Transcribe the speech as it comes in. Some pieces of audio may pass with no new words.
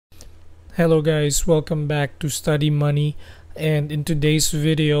Hello guys, welcome back to Study Money, and in today's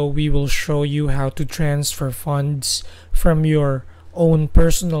video we will show you how to transfer funds from your own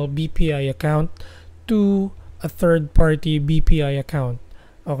personal BPI account to a third-party BPI account.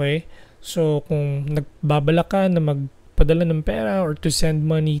 Okay? So kung nagbabala ka na magpadala ng pera or to send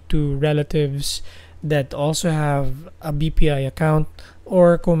money to relatives that also have a BPI account,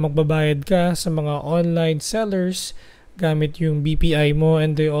 or kung magbabayad ka sa mga online sellers gamit yung BPI mo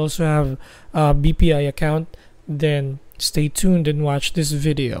and they also have a BPI account, then stay tuned and watch this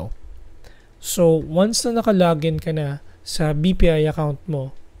video. So once na nakalogin ka na sa BPI account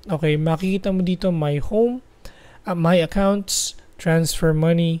mo, okay, makikita mo dito my home, my accounts, transfer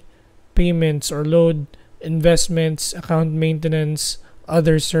money, payments or load, investments, account maintenance,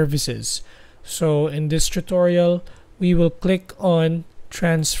 other services. So in this tutorial, we will click on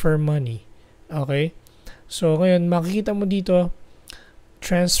transfer money. Okay? So ngayon makikita mo dito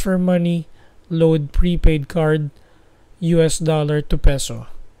transfer money, load prepaid card, US dollar to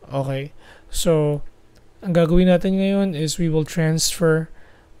peso. Okay? So ang gagawin natin ngayon is we will transfer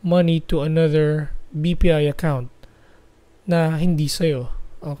money to another BPI account na hindi sa'yo.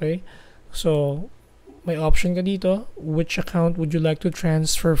 Okay? So may option ka dito, which account would you like to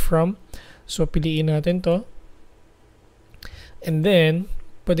transfer from? So piliin natin to. And then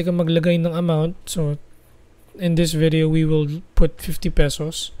pwede ka maglagay ng amount. So in this video we will put 50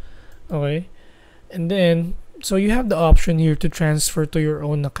 pesos. Okay? And then so you have the option here to transfer to your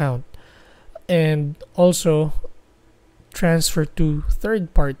own account and also transfer to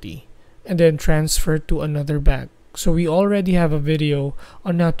third party and then transfer to another bank. So we already have a video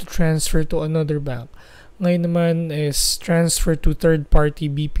on how to transfer to another bank. Ngayon naman is transfer to third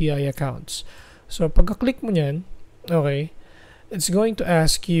party BPI accounts. So pagka-click mo nyan, okay, it's going to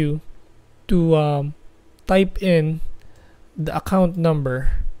ask you to type in the account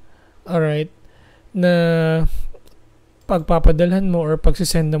number, alright, na pagpapadalhan mo or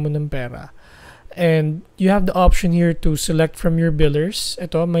pagsisenda mo ng pera. And you have the option here to select from your billers.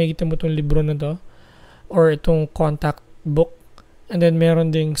 Ito, makikita mo itong libro na to or itong contact book. And then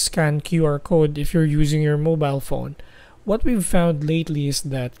meron ding scan QR code if you're using your mobile phone. What we've found lately is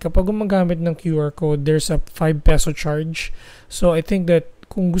that kapag gumagamit ng QR code, there's a 5 peso charge. So I think that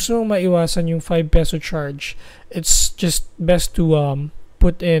kung gusto mong maiwasan yung 5 peso charge, it's just best to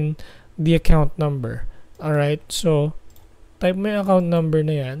put in the account number. Alright, so type mo yung account number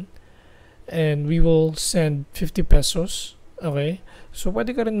na yan and we will send 50 pesos. Okay, so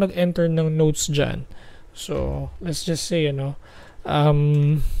pwede ka rin mag-enter ng notes dyan. So let's just say,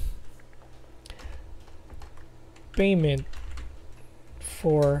 payment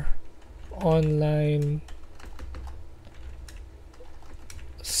for online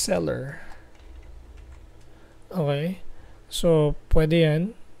seller. Okay, so pwede yan,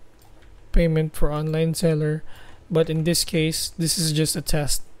 payment for online seller, but in this case this is just a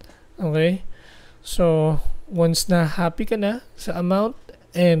test. Okay, so once na happy ka na sa amount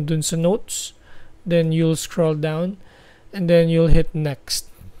and dun sa notes, then you'll scroll down and then you'll hit next.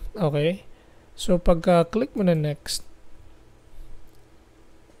 Okay, so pagka click mo na next,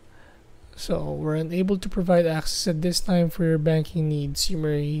 so we're unable to provide access at this time for your banking needs. You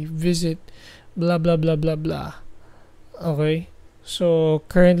may visit blah blah blah blah blah. Okay, so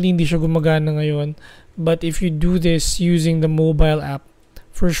currently hindi siya gumagana ngayon, but if you do this using the mobile app,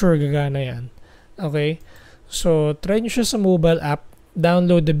 for sure gagana yan. Okay, so try nyo siya sa mobile app.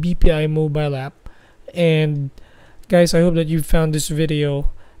 Download the BPI Mobile App. And guys, I hope that you found this video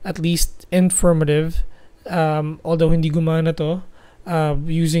at least informative. Although hindi gumana to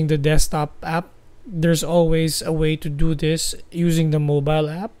using the desktop app, there's always a way to do this using the mobile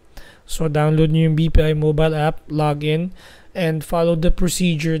app. So download nyo yung BPI Mobile App, log in, and follow the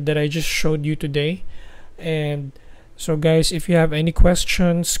procedure that I just showed you today. And so guys, if you have any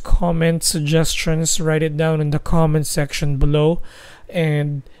questions, comments, suggestions, write it down in the comment section below.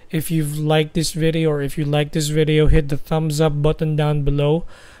 And if you've liked this video, or if you like this video, hit the thumbs up button down below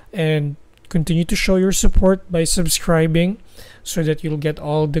and continue to show your support by subscribing so that you'll get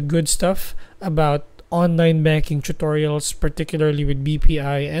all the good stuff about online banking tutorials, particularly with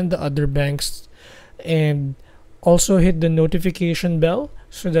BPI and the other banks. And also hit the notification bell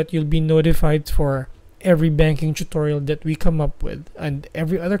so that you'll be notified for every banking tutorial that we come up with and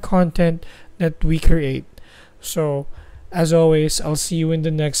every other content that we create. So as always, I'll see you in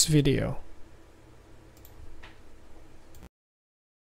the next video.